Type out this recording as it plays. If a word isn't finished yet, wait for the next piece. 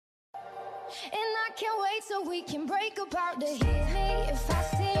And I can't wait so we can break apart to hit me if I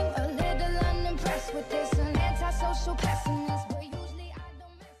seem a little unimpressed with this. An antisocial pessimist, but usually I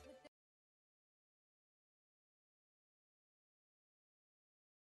don't mess with it.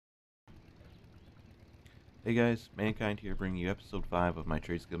 Hey guys, Mankind here, bringing you episode 5 of my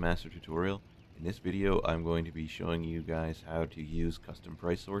Trade Skill Master tutorial. In this video I'm going to be showing you guys how to use custom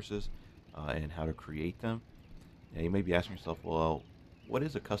price sources and how to create them. Now you may be asking yourself, well, what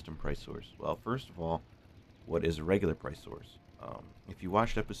is a custom price source? Well, first of all, what is a regular price source? If you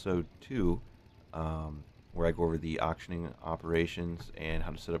watched episode 2, where I go over the auctioning operations and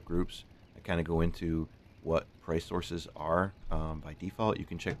how to set up groups, I kind of go into what price sources are by default. You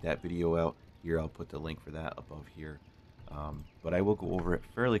can check that video out. Here I'll put the link for that above here, but I will go over it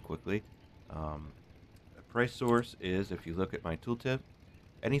fairly quickly. A price source is, if you look at my tooltip,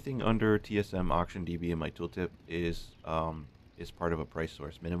 anything under TSM auction DB in my tooltip is part of a price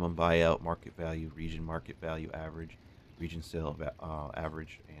source. Minimum buyout, market value, region market value average, region sale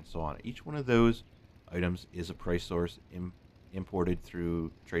average, and so on. Each one of those items is a price source imported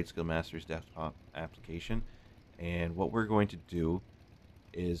through Trade Skill Master's desktop application. And what we're going to do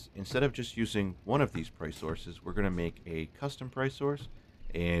is, instead of just using one of these price sources, we're going to make a custom price source,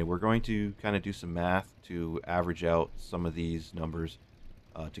 and we're going to kind of do some math to average out some of these numbers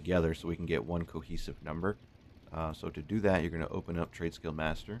together so we can get one cohesive number. So to do that, you're going to open up Trade Skill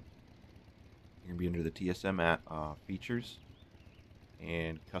Master. You're going to be under the TSM features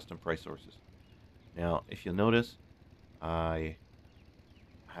and custom price sources. Now, if you'll notice, I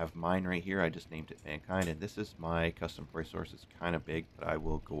have mine right here. I just named it Mankind, and this is my custom price source. It's kind of big, but I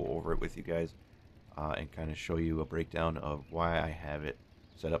will go over it with you guys and kind of show you a breakdown of why I have it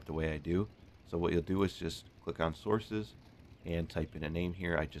set up the way I do. So what you'll do is just click on sources and type in a name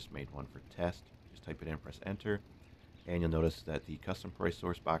here. I just made one for test. Just type it in, press enter, and you'll notice that the custom price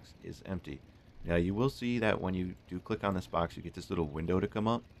source box is empty. Now you will see that when you do click on this box, you get this little window to come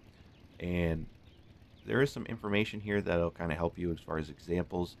up, and there is some information here that'll kind of help you as far as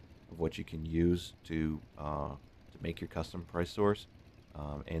examples of what you can use to make your custom price source.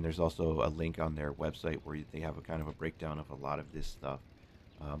 And there's also a link on their website where they have a kind of a breakdown of a lot of this stuff.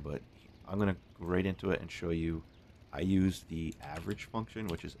 But I'm going to go right into it and show you. I use the average function,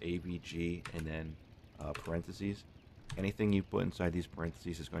 which is AVG, and then parentheses. Anything you put inside these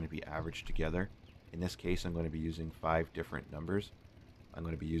parentheses is going to be averaged together. In this case, I'm going to be using 5 different numbers. I'm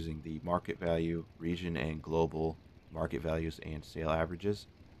going to be using the market value, region and global market values, and sale averages.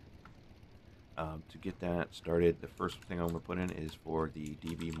 To get that started, the first thing I'm going to put in is for the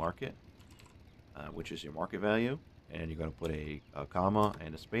DB market, which is your market value, and you're going to put a comma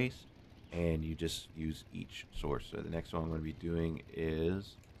and a space, and you just use each source. So the next one I'm going to be doing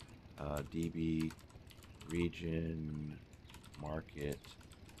is DB region market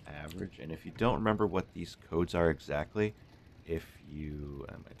average. And if you don't remember what these codes are exactly, if you,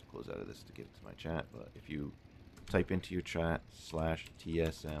 I might have to close out of this to get it to my chat, but if you type into your chat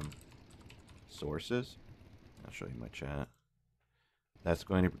 /TSM sources, I'll show you my chat, that's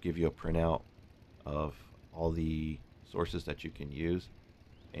going to give you a printout of all the sources that you can use.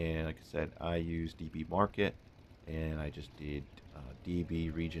 And like I said, I use DB Market, and I just did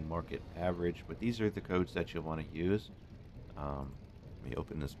DBRegionMarketAvg, but these are the codes that you'll want to use. Let me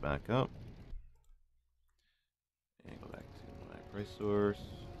open this back up and go back to my price source,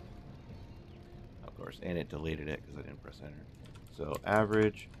 of course, and it deleted it because I didn't press enter. So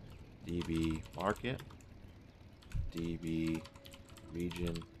average, DB market, DB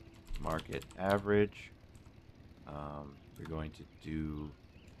region market average. We're going to do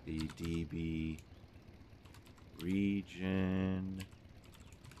the DB region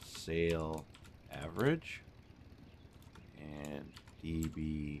sale average and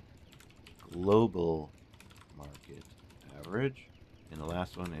DB global market average, and the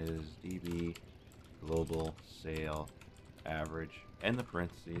last one is DB global sale average, and the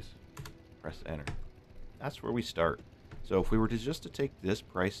parentheses, press enter. That's where we start. So if we were to just to take this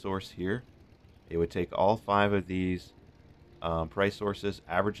price source here, it would take all 5 of these price sources,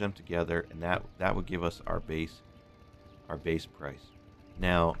 average them together, and that would give us our base price.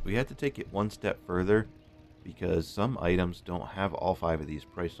 Now we have to take it one step further, because some items don't have all 5 of these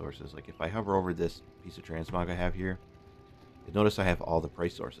price sources. Like if I hover over this piece of transmog I have here, you'll notice I have all the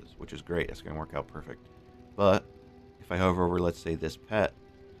price sources, which is great. That's going to work out perfect. But if I hover over, let's say, this pet,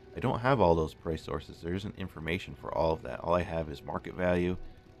 I don't have all those price sources. There isn't information for all of that. All I have is market value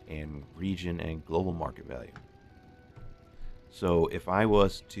and region and global market value. So if I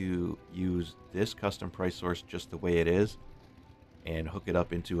was to use this custom price source just the way it is and hook it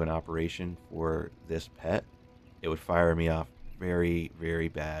up into an operation for this pet, it would fire me off very, very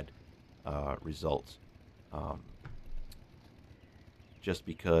bad results. Just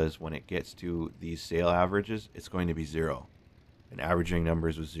because when it gets to these sale averages, it's going to be 0. And averaging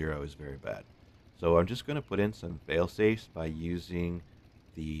numbers with 0 is very bad. So I'm just going to put in some fail-safes by using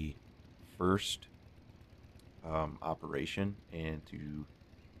the first operation. And to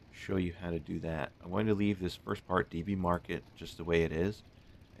show you how to do that, I'm going to leave this first part, DBMarket, just the way it is.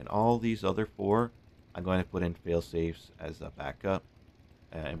 And all these other 4, I'm going to put in fail-safes as a backup.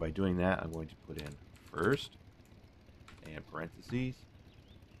 And by doing that, I'm going to put in first and parentheses.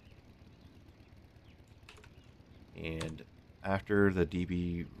 And after the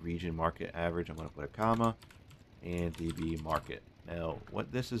DBRegionMarketAvg, I'm going to put a comma and DBMarket. Now,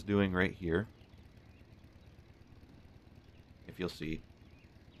 what this is doing right here, if you'll see,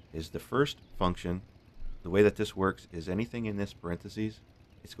 is the first function. The way that this works is anything in this parentheses,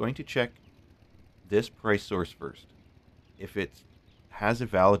 it's going to check this price source first. If it has a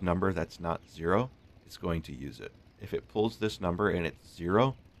valid number that's not 0, it's going to use it. If it pulls this number and it's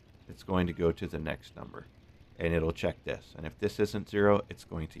 0, it's going to go to the next number. And it'll check this. And if this isn't 0, it's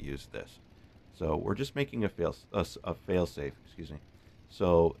going to use this. So we're just making a fail-safe, excuse me.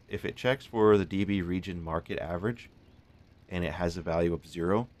 So if it checks for the DBRegionMarketAvg and it has a value of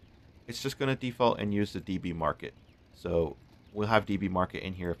 0, it's just going to default and use the DBMarket. So we'll have DBMarket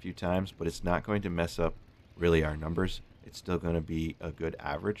in here a few times, but it's not going to mess up really our numbers. It's still going to be a good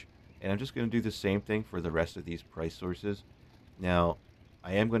average. And I'm just going to do the same thing for the rest of these price sources. Now,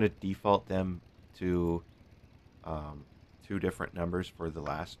 I am going to default them to 2 different numbers for the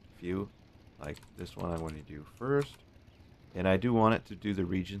last few. Like this one I'm going to do first. And I do want it to do the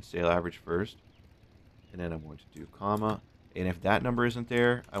region sale average first. And then I'm going to do comma. And if that number isn't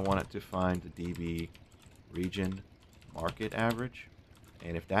there, I want it to find the DB region market average.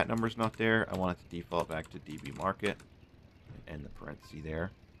 And if that number's not there, I want it to default back to DB market and the parenthesis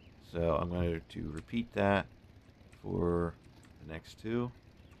there. So I'm going to repeat that for the next 2.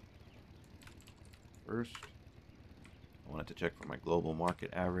 First, I want it to check for my global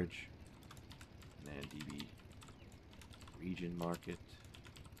market average, and then DB region market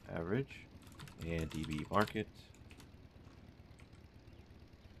average, and DB market.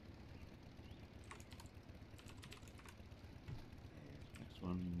 And next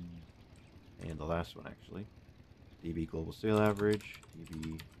one, and the last one actually, DB global sale average,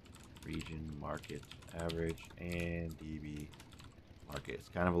 DB region market average, and DB market. It's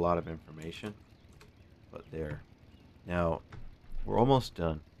kind of a lot of information, but there. Now, we're almost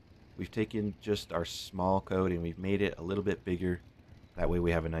done. We've taken just our small code and we've made it a little bit bigger. That way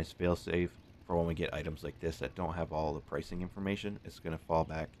we have a nice fail-safe for when we get items like this that don't have all the pricing information. It's going to fall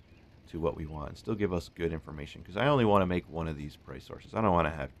back to what we want and still give us good information, because I only want to make one of these price sources. I don't want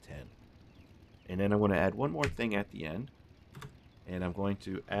to have 10. And then I'm going to add one more thing at the end, and I'm going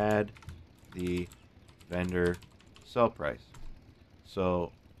to add the vendor sell price.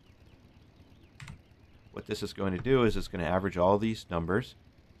 So what this is going to do is it's going to average all these numbers,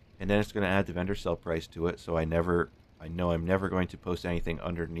 and then it's going to add the vendor sell price to it. So I know I'm never going to post anything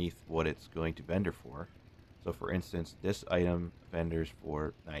underneath what it's going to vendor for. So for instance, this item vendors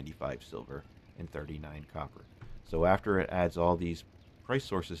for 95 silver and 39 copper. So after it adds all these price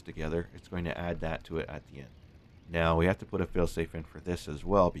sources together, it's going to add that to it at the end. Now we have to put a failsafe in for this as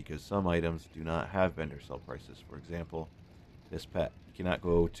well, because some items do not have vendor sell prices. For example, this pet. You cannot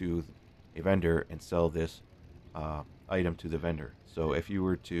go to a vendor and sell this item to the vendor. So if you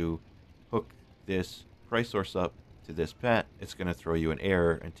were to hook this price source up to this pet, it's going to throw you an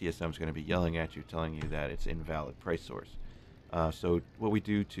error, and TSM is going to be yelling at you, telling you that it's invalid price source. So what we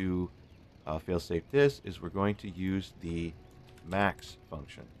do to failsafe this is we're going to use the max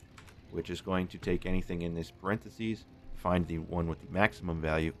function, which is going to take anything in this parentheses, find the one with the maximum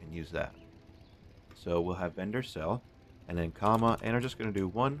value, and use that. So we'll have vendor sell, and then comma, and I'm just going to do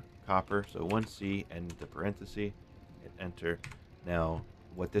 1 copper, so 1C, and the parenthesis, and enter. Now,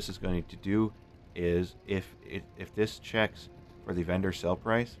 what this is going to do is if this checks for the vendor sell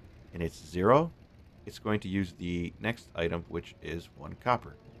price and it's 0, it's going to use the next item, which is 1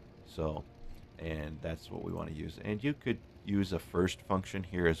 copper. So, and that's what we want to use. And you could use a first function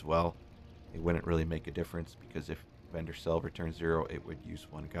here as well. It wouldn't really make a difference, because if vendor sell returns 0, it would use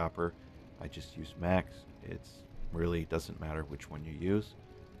 1 copper. I just use max. It's really doesn't matter which one you use.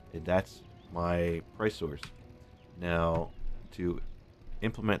 And that's my price source. Now, to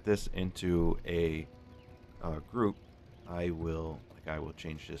implement this into a group, I will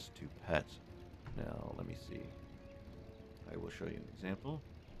change this to pets. Now, let me see. I will show you an example.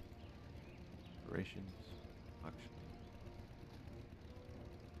 Operations, auction,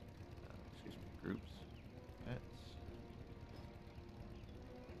 excuse me, groups, pets,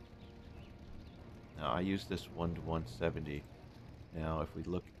 Now I use this 1 to 170. Now if we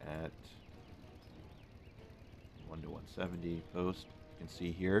look at 1 to 170 post, you can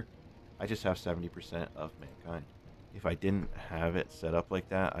see here I just have 70% of mankind. If I didn't have it set up like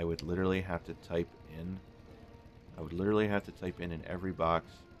that, I would literally have to type in in every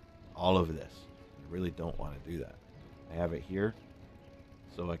box all of this. I really don't want to do that. I have it here,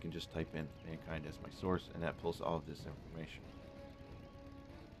 so I can just type in mankind as my source, and that pulls all of this information.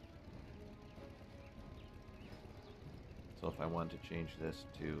 So if I wanted to change this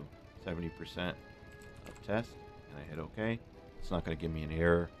to 70% of test, and I hit OK, it's not going to give me an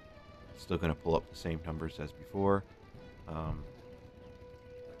error. It's still going to pull up the same numbers as before.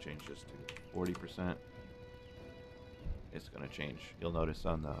 Change this to 40%. It's going to change. You'll notice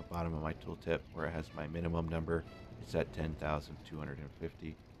on the bottom of my tooltip where it has my minimum number, it's at 10,250.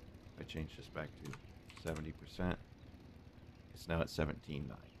 If I change this back to 70%, it's now at 17.9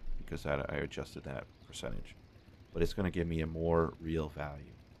 because I adjusted that percentage. But it's going to give me a more real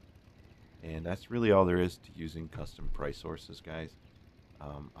value. And that's really all there is to using custom price sources, guys.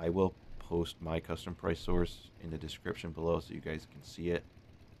 I will post my custom price source in the description below so you guys can see it.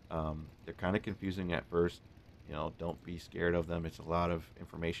 They're kind of confusing at first. You know, don't be scared of them. It's a lot of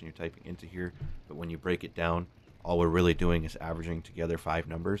information you're typing into here, but when you break it down, all we're really doing is averaging together 5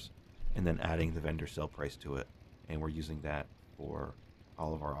 numbers and then adding the vendor sell price to it. And we're using that for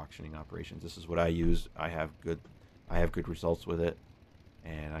all of our auctioning operations. This is what I use. I have good results with it,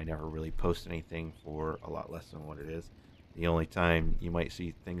 and I never really post anything for a lot less than what it is. The only time you might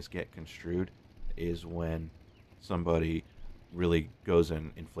see things get construed is when somebody really goes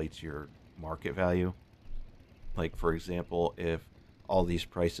and inflates your market value. Like, for example, if all these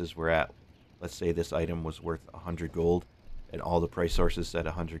prices were at, let's say this item was worth 100 gold and all the price sources said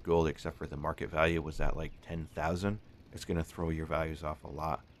 100 gold except for the market value was at like 10,000, it's going to throw your values off a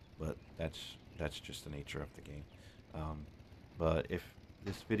lot. But that's just the nature of the game. But if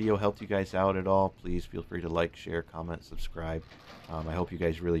this video helped you guys out at all, please feel free to like, share, comment, subscribe. I hope you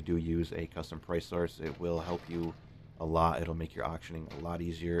guys really do use a custom price source. It will help you a lot. It'll make your auctioning a lot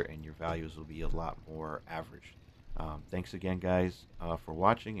easier and your values will be a lot more average. Thanks again, guys, for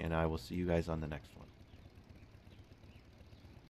watching, and I will see you guys on the next one.